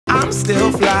I'm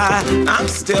still fly, I'm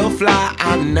still fly,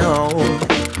 I know.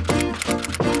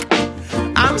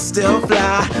 I'm still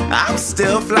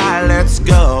fly, let's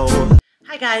go.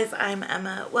 Hi guys, I'm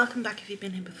Emma. Welcome back if you've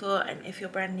been here before, and if you're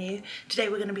brand new. Today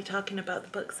we're going to be talking about the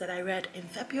books that I read in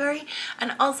February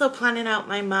and also planning out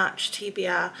my March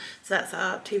TBR. So that's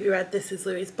our To Be Read This Is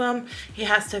Louis' Bum. He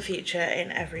has to feature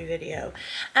in every video.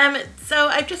 So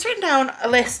I've just written down a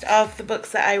list of the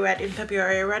books that I read in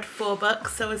February. I read 4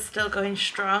 books, so it's still going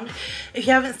strong. If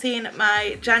you haven't seen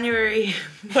my January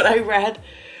what I read,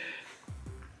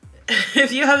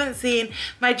 if you haven't seen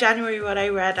my January what I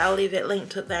read, I'll leave it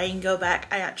linked up there. You can go back.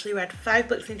 I actually read 5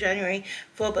 books in January,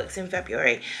 4 books in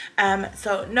February.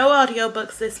 So no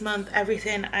audiobooks this month,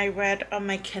 everything I read on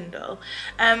my Kindle.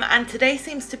 And today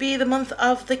seems to be the month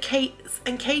of the Kates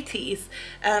and Katies.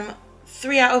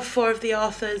 3 out of 4 of the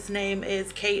authors' name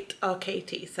is Kate or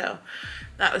Katie, so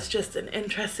that was just an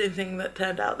interesting thing that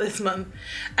turned out this month.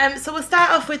 So we'll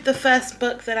start off with the first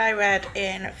book that I read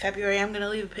in February. I'm going to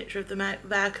leave a picture of them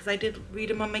there because I did read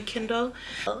them on my Kindle.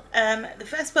 The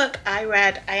first book I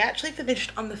read, I actually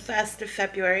finished on the 1st of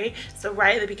February, so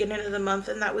right at the beginning of the month,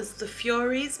 and that was The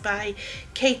Furies by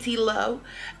Katie Lowe.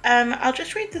 I'll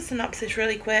just read the synopsis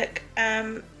really quick.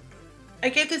 I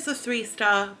gave this a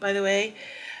 3-star, by the way.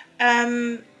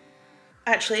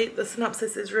 Actually, the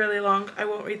synopsis is really long. I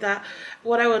won't read that.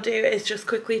 What I will do is just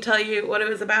quickly tell you what it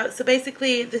was about. So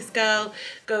basically, this girl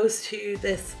goes to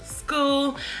this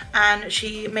school and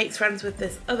she makes friends with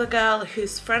this other girl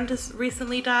whose friend has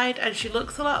recently died, and she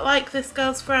looks a lot like this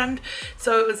girl's friend,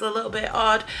 so it was a little bit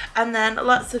odd. And then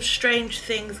lots of strange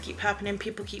things keep happening.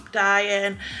 People keep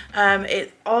dying.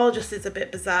 It all just is a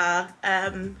bit bizarre.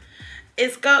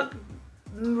 It's got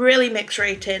really mixed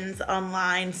ratings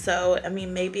online, so I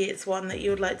mean maybe it's one that you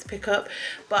would like to pick up,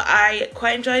 but I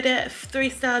quite enjoyed it. 3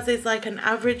 stars is like an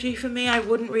averagey for me. I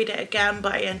wouldn't read it again,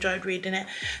 but I enjoyed reading it.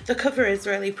 The cover is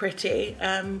really pretty,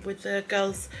 with the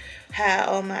girl's hair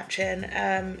all matching.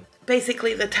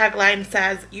 Basically the tagline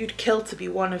says you'd kill to be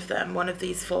one of them, one of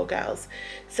these 4 girls.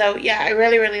 So yeah, I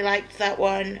really liked that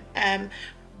one.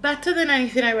 Better than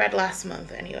anything I read last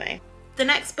month anyway. The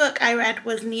next book I read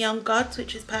was Neon Gods,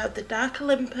 which is part of the Dark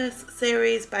Olympus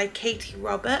series by Katie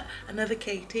Robert, another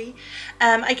Katie.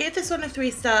 I gave this one a 3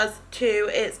 stars too.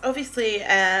 It's obviously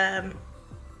a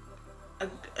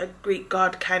Greek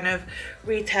god kind of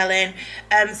retelling.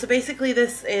 So basically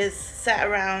this is set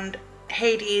around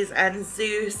Hades and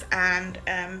Zeus and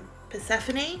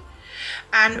Persephone.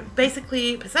 And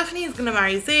basically Persephone is going to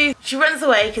marry Zeus. She runs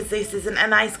away because Zeus isn't a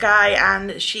nice guy,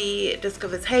 and she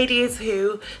discovers Hades,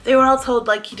 who they were all told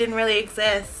like he didn't really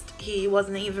exist. He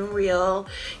wasn't even real.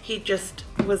 He just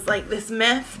was like this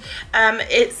myth.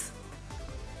 It's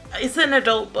an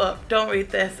adult book. Don't read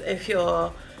this if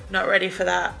you're not ready for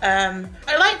that.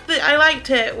 I liked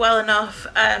it well enough.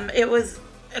 It was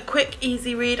a quick,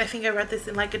 easy read. I think I read this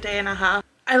in like a day and a half.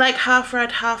 I like half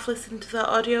read, half listened to the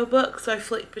audiobook, so I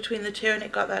flicked between the two and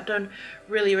it got that done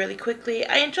really quickly.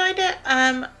 I enjoyed it.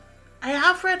 I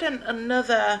have read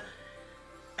another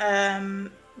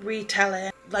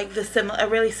retelling, like a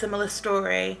really similar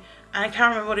story, and I can't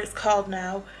remember what it's called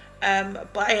now,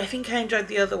 but I think I enjoyed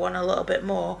the other one a little bit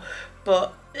more,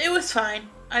 but it was fine.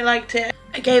 I liked it.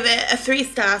 I gave it a 3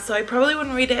 stars, so I probably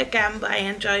wouldn't read it again, but I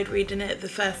enjoyed reading it the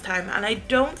first time, and I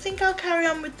don't think I'll carry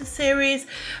on with the series.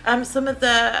 Some of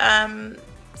the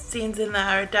scenes in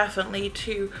there are definitely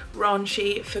too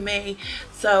raunchy for me,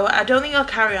 so I don't think I'll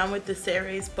carry on with the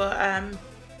series, but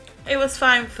it was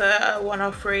fine for a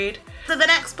one-off read. So the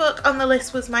next book on the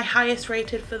list was my highest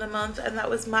rated for the month, and that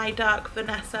was My Dark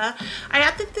Vanessa. I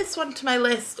added this one to my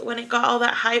list when it got all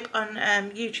that hype on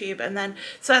YouTube, and then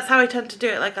so that's how I tend to do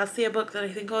it. Like, I'll see a book that I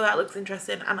think, oh, that looks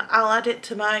interesting, and I'll add it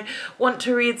to my want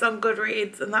to reads on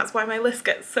Goodreads, and that's why my list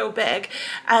gets so big.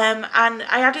 And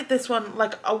I added this one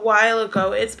like a while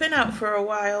ago. It's been out for a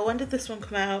while. When did this one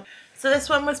come out? So this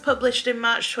one was published in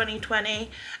March 2020.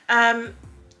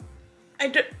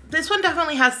 This one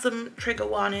definitely has some trigger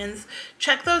warnings.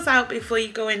 Check those out before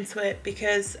you go into it,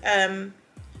 because I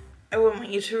wouldn't want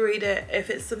you to read it if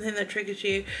it's something that triggers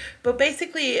you. But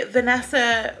basically,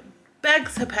 Vanessa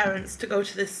begs her parents to go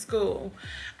to this school,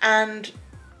 and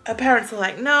her parents are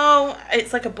like, no,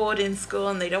 it's like a boarding school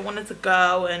and they don't want her to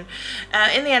go. And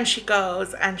in the end she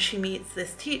goes and she meets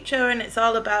this teacher, and it's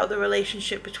all about the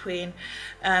relationship between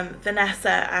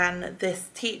Vanessa and this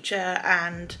teacher.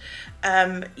 And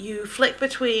you flick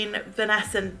between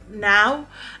Vanessa now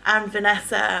and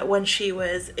Vanessa when she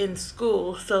was in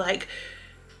school. So like,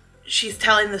 she's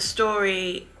telling the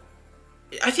story,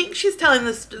 I think she's telling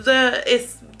this,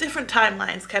 it's different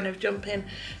timelines, kind of jumping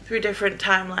through different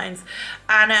timelines,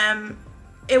 and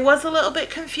It was a little bit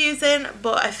confusing,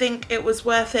 but I think it was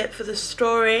worth it for the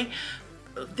story.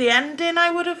 The ending I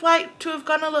would have liked to have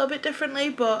gone a little bit differently,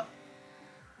 but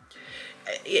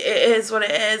it is what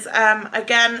it is.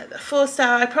 Again,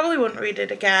 4-star. I probably wouldn't read it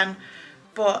again,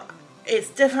 but it's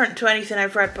different to anything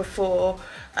I've read before.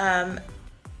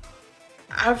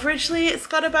 Averagely, it's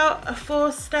got about a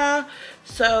 4-star,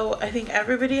 so I think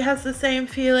everybody has the same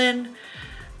feeling.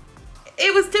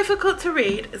 It was difficult to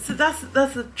read, so that's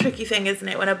the tricky thing, isn't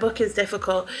it? When a book is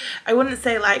difficult, I wouldn't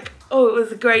say like, oh, it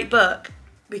was a great book,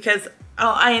 because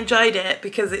I enjoyed it,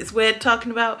 because it's weird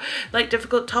talking about like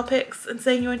difficult topics and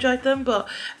saying you enjoyed them, but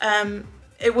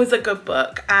it was a good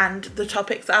book, and the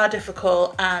topics are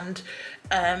difficult, and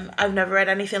I've never read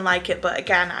anything like it. But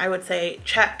again, I would say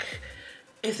check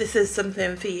if this is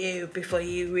something for you before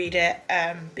you read it,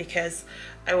 because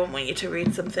I won't want you to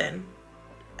read something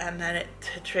and then it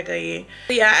to trigger you.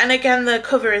 But yeah, and again, the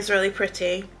cover is really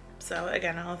pretty, so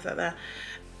again, I'll have that there.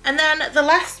 And then the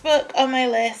last book on my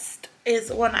list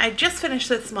is one I just finished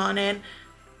this morning,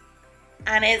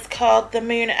 and it's called The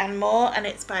Moon and More, and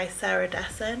it's by Sarah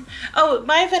Dessen. Oh,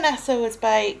 my Vanessa was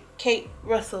by Kate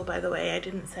Russell, by the way, I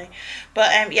didn't say.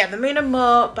 But yeah, The Moon and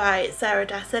More by Sarah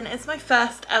Dessen. It's my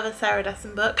first ever Sarah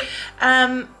Dessen book.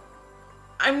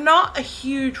 I'm not a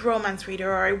huge romance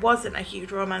reader, or I wasn't a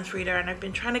huge romance reader, and I've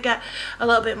been trying to get a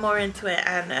little bit more into it,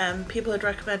 and people had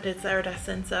recommended Sarah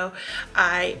Dessen, so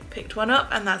I picked one up,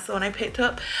 and that's the one I picked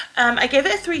up. I gave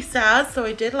it 3 stars, so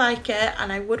I did like it,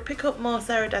 and I would pick up more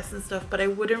Sarah Dessen stuff, but I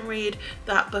wouldn't read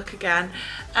that book again.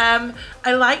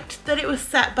 I liked that it was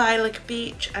set by like a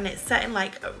beach, and it's set in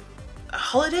like a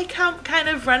holiday camp kind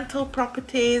of rental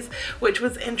properties, which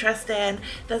was interesting.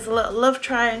 There's a little love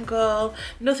triangle.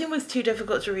 Nothing was too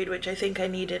difficult to read, which I think I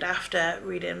needed after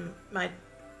reading my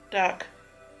Dark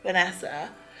Vanessa.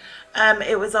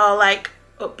 It was all like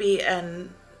upbeat,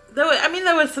 and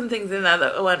there were some things in there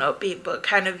that weren't upbeat, but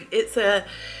kind of it's a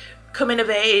coming of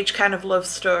age kind of love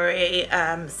story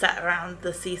set around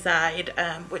the seaside,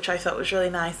 which I thought was really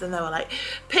nice. And there were like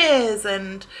piers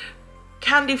and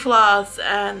candy floss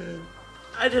and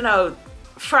I don't know,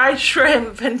 fried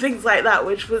shrimp and things like that,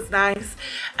 which was nice.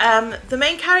 The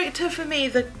main character for me,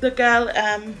 the girl,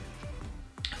 I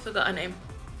forgot her name.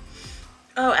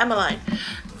 Oh, Emmeline.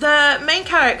 The main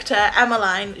character,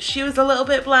 Emmeline, she was a little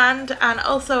bit bland, and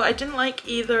also I didn't like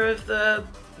either of the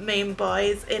main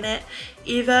boys in it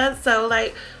either. So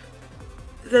like,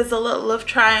 there's a little love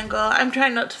triangle. I'm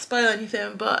trying not to spoil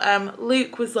anything, but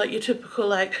Luke was like your typical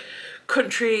like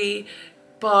country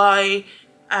boy,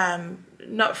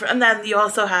 and then you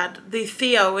also had the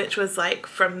Theo, which was like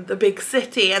from the big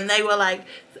city, and they were like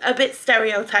a bit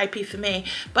stereotypy for me.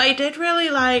 But I did really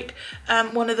like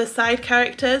one of the side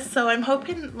characters, so I'm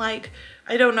hoping, like,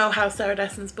 I don't know how Sarah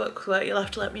Dessen's books work, you'll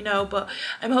have to let me know, but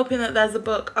I'm hoping that there's a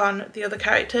book on the other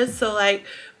characters. So like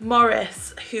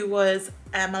Morris, who was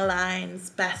Emmeline's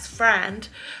best friend,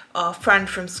 or friend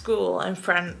from school and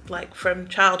friend like from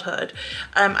childhood,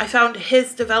 I found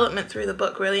his development through the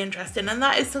book really interesting, and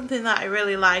that is something that I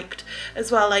really liked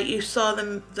as well. Like, you saw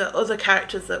them, the other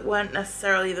characters that weren't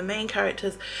necessarily the main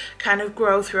characters, kind of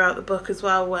grow throughout the book as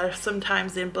well, where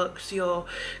sometimes in books you're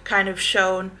kind of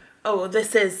shown, oh,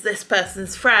 this is this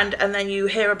person's friend, and then you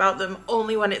hear about them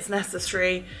only when it's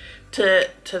necessary to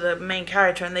the main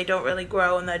character, and they don't really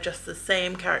grow, and they're just the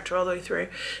same character all the way through.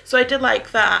 So I did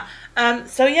like that.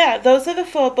 So yeah, those are the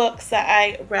 4 books that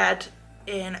I read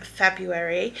in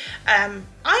February.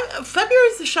 February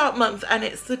is a short month, and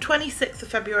it's the 26th of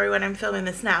February when I'm filming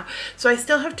this now, so I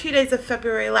still have 2 days of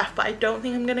February left, but I don't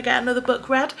think I'm going to get another book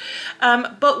read.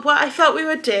 But what I thought we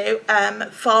would do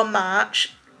for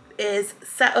March is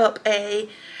set up a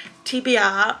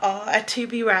TBR, or a to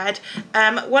be read.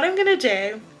 What I'm going to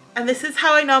do, and this is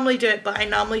how I normally do it, but I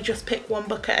normally just pick 1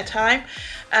 book at a time,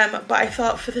 but I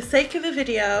thought for the sake of the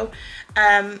video,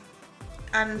 and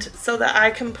so that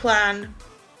I can plan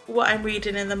what I'm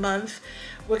reading in the month,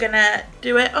 we're gonna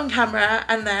do it on camera,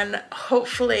 and then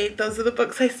hopefully those are the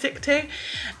books I stick to.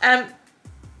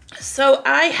 So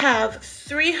I have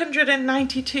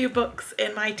 392 books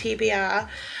in my TBR.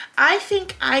 I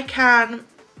think I can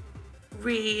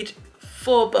read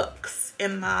 4 books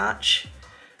in March.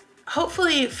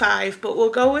 Hopefully 5, but we'll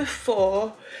go with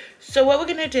 4. So what we're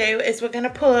going to do is we're going to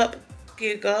pull up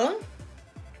Google,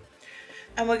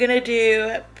 and we're going to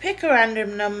do pick a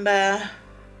random number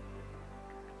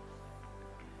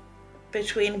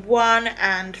between 1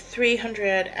 and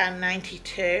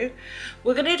 392.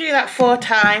 We're going to do that 4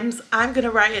 times. I'm going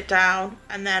to write it down,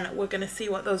 and then we're going to see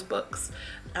what those books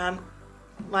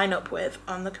line up with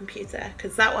on the computer,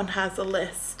 because that one has a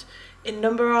list in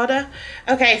number order.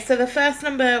 Okay, so the first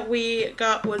number we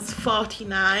got was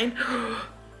 49.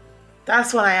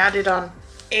 That's what I added on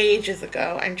ages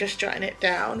ago. I'm just jotting it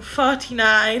down.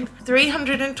 49.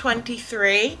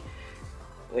 323,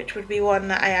 which would be one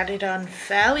that I added on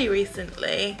fairly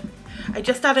recently. I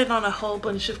just added on a whole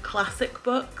bunch of classic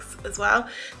books as well,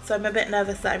 so I'm a bit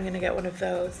nervous that I'm going to get one of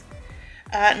those.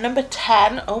 Number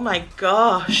 10, oh my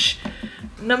gosh.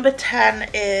 Number 10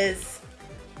 is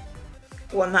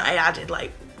one that I added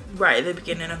like right at the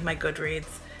beginning of my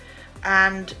Goodreads.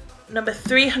 And number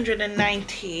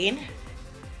 319.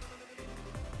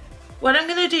 What I'm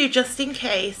going to do, just in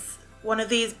case one of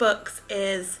these books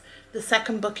is the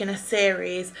second book in a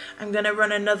series, I'm going to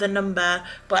run another number,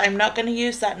 but I'm not going to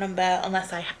use that number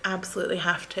unless I absolutely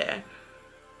have to.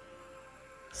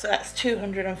 So that's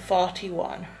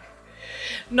 241.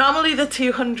 Normally the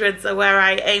 200s are where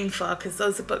I aim for, because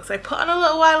those are books I put on a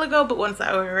little while ago, but ones that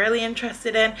I were really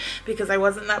interested in because I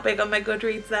wasn't that big on my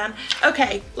Goodreads then.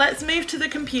 Okay, let's move to the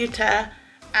computer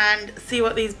and see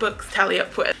what these books tally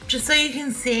up with. Just so you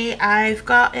can see, I've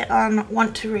got it on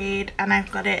Want to Read and I've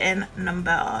got it in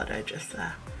number order just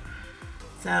there.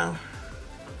 So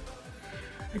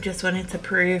I just wanted to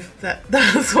prove that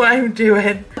that's what I'm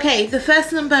doing. Okay, the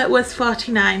first number was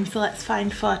 49, so let's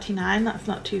find 49. That's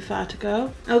not too far to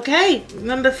go. Okay,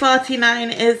 number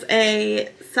 49 is a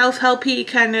self-helpy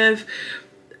kind of,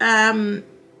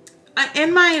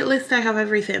 in my list I have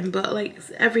everything, but like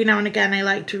every now and again I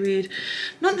like to read,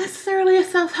 not necessarily a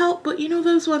self-help, but you know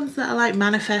those ones that are like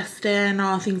manifesting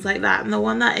or things like that. And the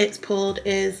one that it's pulled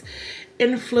is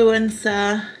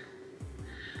Influencer.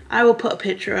 I will put a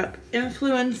picture up.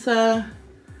 Influencer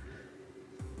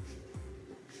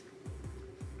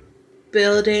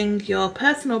Building Your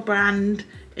Personal Brand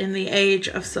in the Age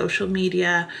of Social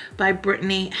Media by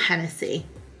Brittany Hennessy.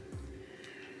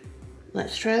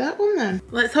 Let's try that one then.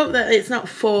 Let's hope that it's not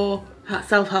 4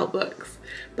 self-help books.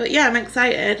 But yeah, I'm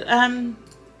excited.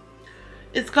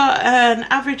 It's got an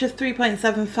average of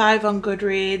 3.75 on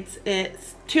Goodreads.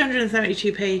 It's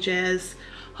 272 pages.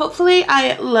 Hopefully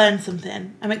I learn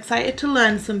something. I'm excited to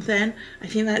learn something. I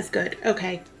think that's good.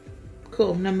 Okay,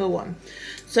 cool, number 1.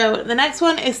 So the next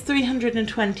one is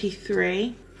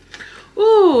 323.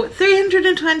 Ooh,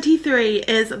 323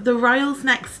 is The Royals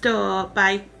Next Door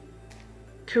by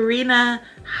Karina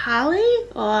Halley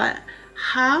or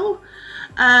How?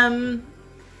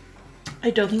 I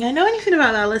don't think I know anything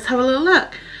about that. Let's have a little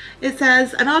look. It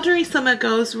says, an ordinary summer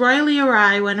goes royally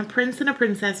awry when a prince and a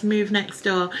princess move next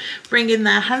door, bringing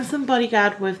their handsome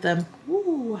bodyguard with them.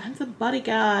 Ooh, handsome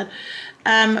bodyguard.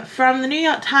 From the New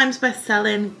York Times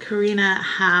best-selling Karina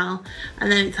Hall.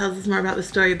 And then it tells us more about the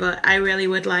story, but I really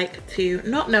would like to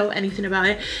not know anything about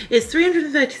it. It's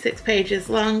 336 pages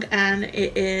long, and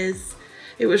it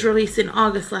was released in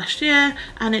August last year,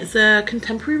 and it's a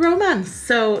contemporary romance,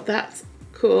 so that's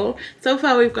cool. So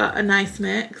far we've got a nice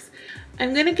mix.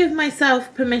 I'm going to give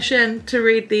myself permission to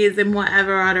read these in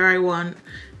whatever order I want,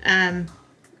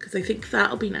 because I think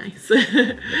that'll be nice.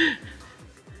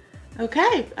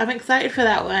 Okay, I'm excited for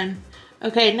that one.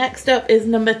 Okay, next up is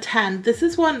number 10. This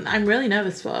is one I'm really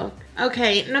nervous for.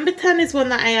 Okay, number 10 is one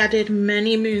that I added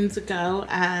many moons ago,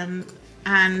 and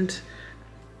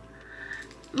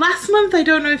last month, I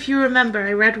don't know if you remember,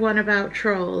 I read one about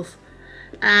trolls,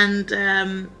 and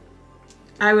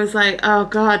I was like, oh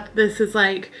god, this is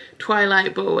like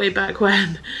Twilight, but way back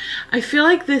when. I feel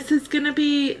like this is gonna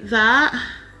be that.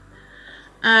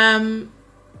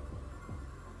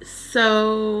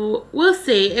 So we'll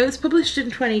see. It was published in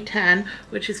 2010,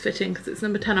 which is fitting because it's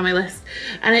number 10 on my list,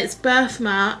 and it's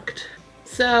birthmarked.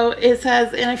 So it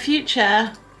says, in the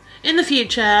future,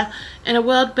 in a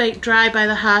world baked dry by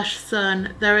the harsh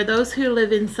sun, there are those who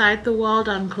live inside the walled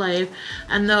enclave,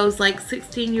 and those like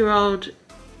 16-year-old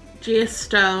Gia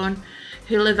Stone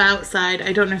who live outside.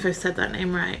 I don't know if I've said that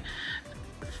name right.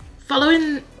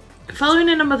 Following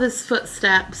in her mother's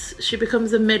footsteps, she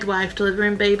becomes a midwife,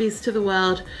 delivering babies to the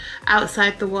world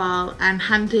outside the wall and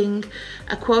handing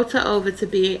a quota over to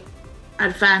be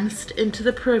advanced into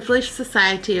the privileged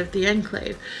society of the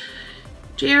enclave.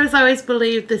 Gia has always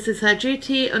believed this is her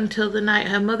duty until the night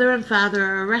her mother and father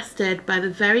are arrested by the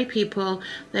very people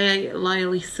they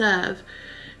loyally serve.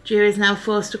 Gia is now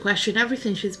forced to question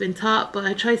everything she's been taught, but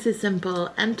her choice is simple: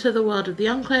 enter the world of the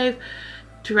enclave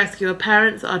to rescue her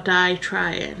parents or die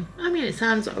trying. I mean, it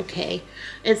sounds okay.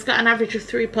 It's got an average of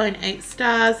 3.8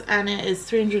 stars and it is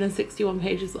 361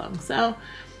 pages long, so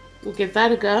we'll give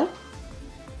that a go.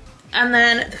 And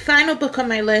then the final book on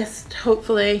my list,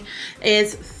 hopefully,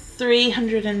 is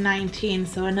 319,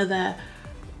 so another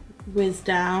whiz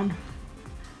down.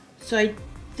 So I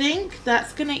think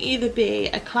that's gonna either be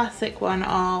a classic one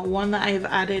or one that I've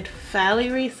added fairly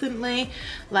recently,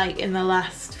 like in the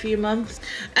last few months.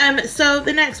 So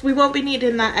the next, we won't be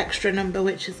needing that extra number,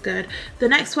 which is good. The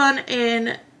next one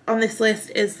on this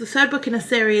list is the third book in a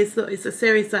series that is a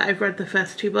series that I've read the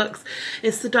first 2 books.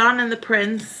 It's The Dawn and the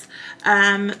Prince,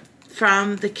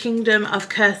 from the Kingdom of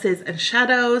Curses and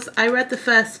Shadows. I read the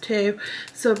first 2.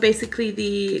 So basically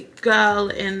the girl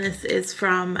in this is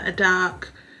from a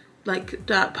dark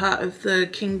part of the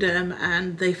kingdom,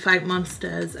 and they fight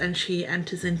monsters, and she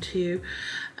enters into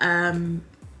to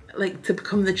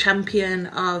become the champion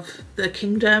of the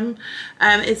kingdom.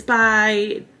 It's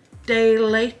by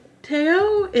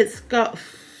Delateo. It's got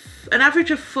an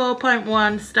average of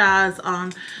 4.1 stars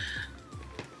on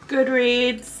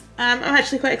Goodreads. I'm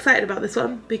actually quite excited about this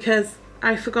one because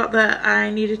I forgot that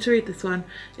I needed to read this one.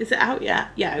 Is it out yet?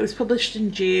 Yeah, it was published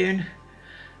in June.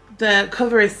 The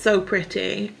cover is so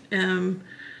pretty.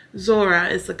 Zora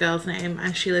is the girl's name,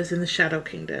 and she lives in the Shadow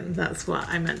Kingdom. That's what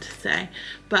I meant to say.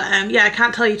 But yeah, I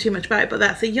can't tell you too much about it, but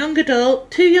that's a young adult,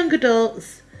 2 young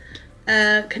adults,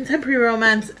 contemporary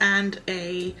romance, and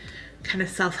a kind of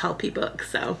self-helpy book,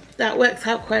 so that works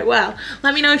out quite well.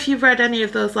 Let me know if you've read any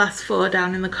of those last 4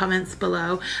 down in the comments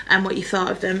below and what you thought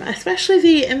of them, especially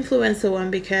the influencer one,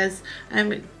 because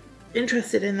I'm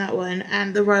interested in that one,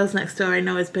 and The Royals Next Door I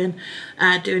know has been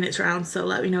doing its rounds, so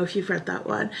let me know if you've read that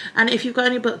one. And if you've got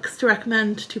any books to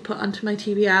recommend to put onto my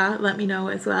TBR, let me know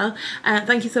as well.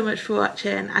 Thank you so much for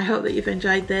watching. I hope that you've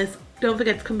enjoyed this. Don't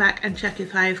forget to come back and check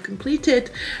if I've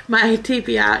completed my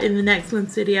TBR in the next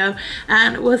month's video,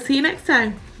 and we'll see you next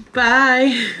time.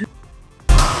 Bye!